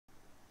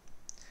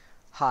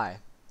Hi,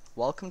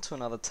 welcome to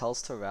another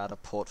Telstra router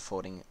port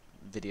forwarding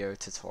video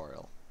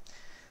tutorial.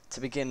 To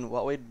begin,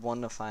 what we'd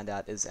want to find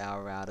out is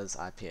our router's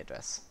IP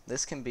address.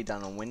 This can be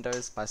done on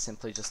Windows by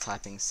simply just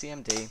typing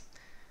cmd,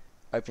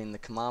 opening the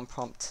command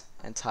prompt,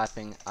 and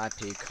typing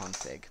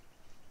ipconfig.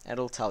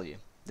 It'll tell you,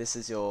 this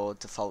is your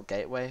default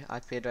gateway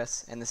IP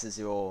address, and this is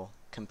your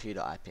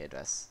computer IP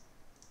address.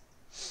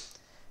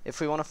 If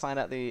we want to find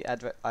out the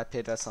IP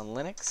address on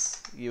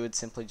Linux, you would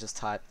simply just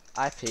type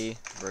IP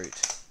root,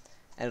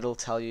 and it'll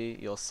tell you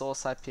your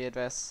source IP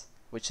address,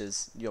 which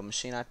is your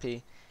machine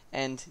IP,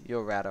 and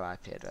your router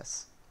IP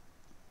address.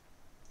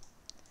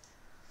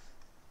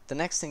 The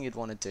next thing you'd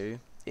want to do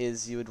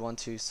is you would want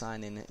to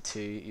sign in to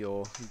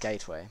your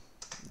gateway,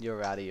 your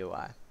router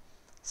UI.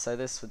 So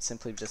this would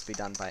simply just be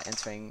done by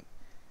entering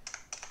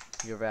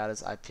your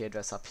router's IP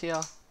address up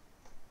here.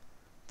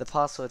 The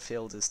password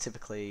field is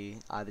typically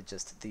either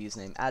just the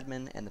username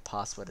admin and the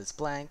password is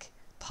blank,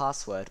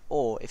 password,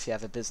 or if you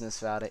have a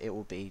business router it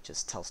will be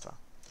just Telstra.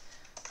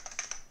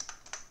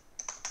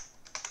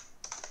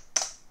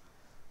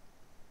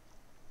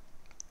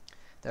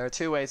 There are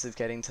two ways of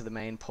getting to the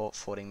main port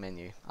forwarding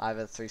menu,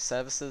 either through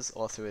services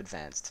or through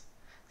advanced.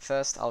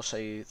 First, I'll show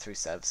you through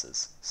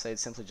services. So you'd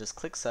simply just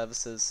click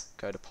services,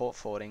 go to port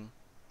forwarding,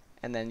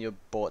 and then you're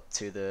brought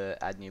to the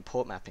add new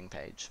port mapping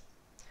page.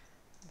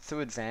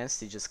 Through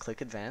advanced, you just click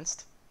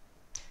advanced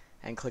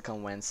and click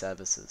on WAN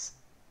services.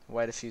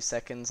 Wait a few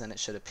seconds and it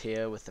should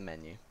appear with the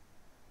menu.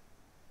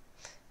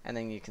 And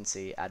then you can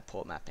see add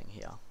port mapping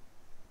here.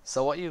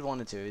 So what you'd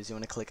want to do is you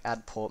want to click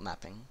add port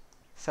mapping.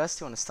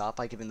 First you want to start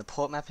by giving the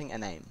port mapping a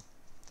name.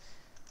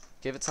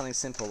 Give it something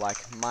simple like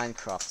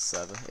Minecraft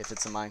server if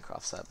it's a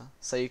Minecraft server.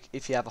 So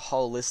if you have a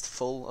whole list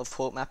full of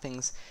port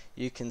mappings,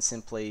 you can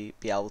simply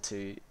be able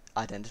to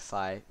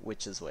identify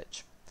which is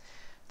which.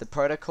 The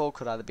protocol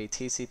could either be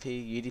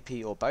TCP,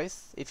 UDP, or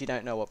both. If you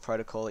don't know what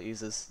protocol it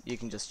uses, you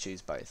can just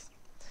choose both.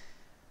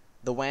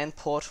 The WAN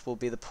port will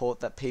be the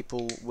port that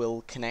people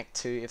will connect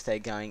to if they're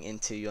going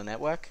into your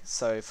network.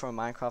 So for a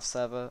Minecraft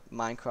server,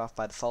 Minecraft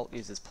by default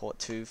uses port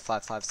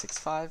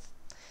 25565.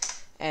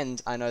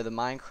 And I know the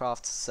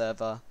Minecraft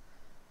server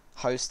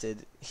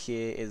hosted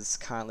here is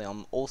currently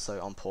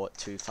also on port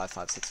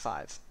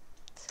 25565.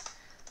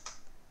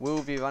 We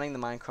will be running the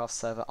Minecraft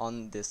server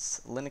on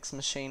this Linux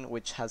machine,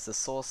 which has the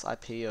source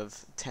IP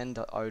of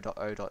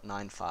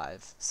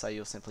 10.0.0.95. So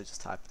you'll simply just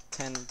type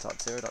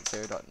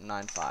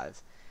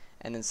 10.0.0.95.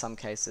 And in some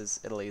cases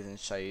it'll even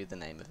show you the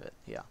name of it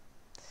here.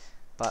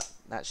 But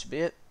that should be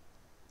it.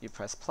 You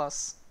press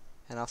plus,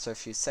 and after a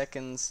few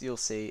seconds you'll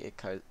see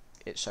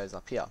it shows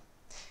up here.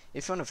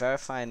 If you want to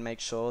verify and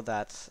make sure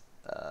that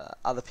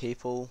other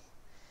people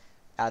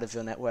out of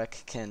your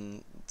network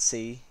can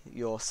see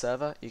your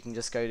server, you can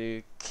just go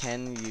to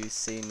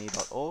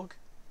canyouseeme.org,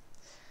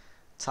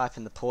 type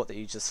in the port that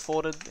you just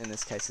forwarded, in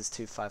this case is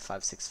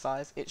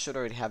 25565. It should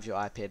already have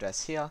your IP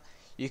address here.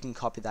 You can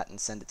copy that and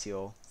send it to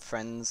your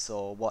friends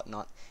or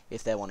whatnot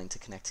if they're wanting to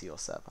connect to your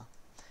server.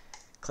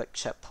 Click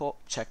check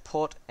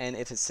port, and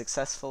if it's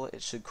successful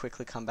it should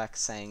quickly come back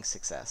saying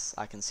success,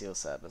 I can see your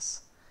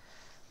service.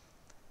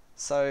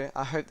 So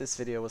I hope this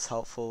video was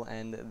helpful,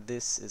 and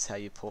this is how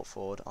you port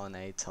forward on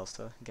a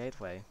Telstra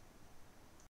gateway.